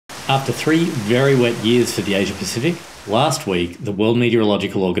After 3 very wet years for the Asia Pacific, last week the World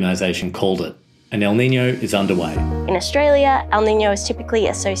Meteorological Organization called it. An El Nino is underway. In Australia, El Nino is typically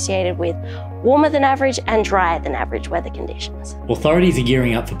associated with warmer than average and drier than average weather conditions. Authorities are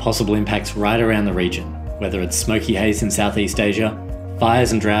gearing up for possible impacts right around the region, whether it's smoky haze in Southeast Asia,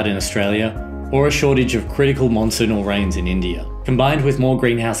 fires and drought in Australia, or a shortage of critical monsoonal rains in India. Combined with more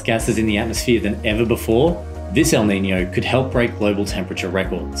greenhouse gases in the atmosphere than ever before, this El Nino could help break global temperature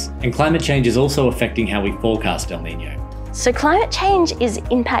records. And climate change is also affecting how we forecast El Nino. So climate change is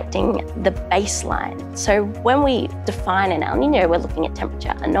impacting the baseline. So when we define an El Nino, we're looking at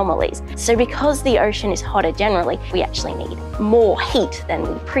temperature anomalies. So because the ocean is hotter generally, we actually need more heat than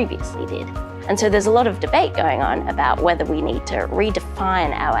we previously did. And so there's a lot of debate going on about whether we need to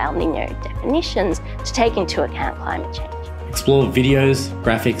redefine our El Nino definitions to take into account climate change. Explore videos,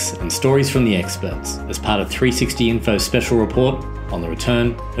 graphics, and stories from the experts as part of 360 Info's special report on the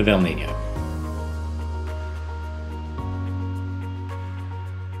return of El Nino.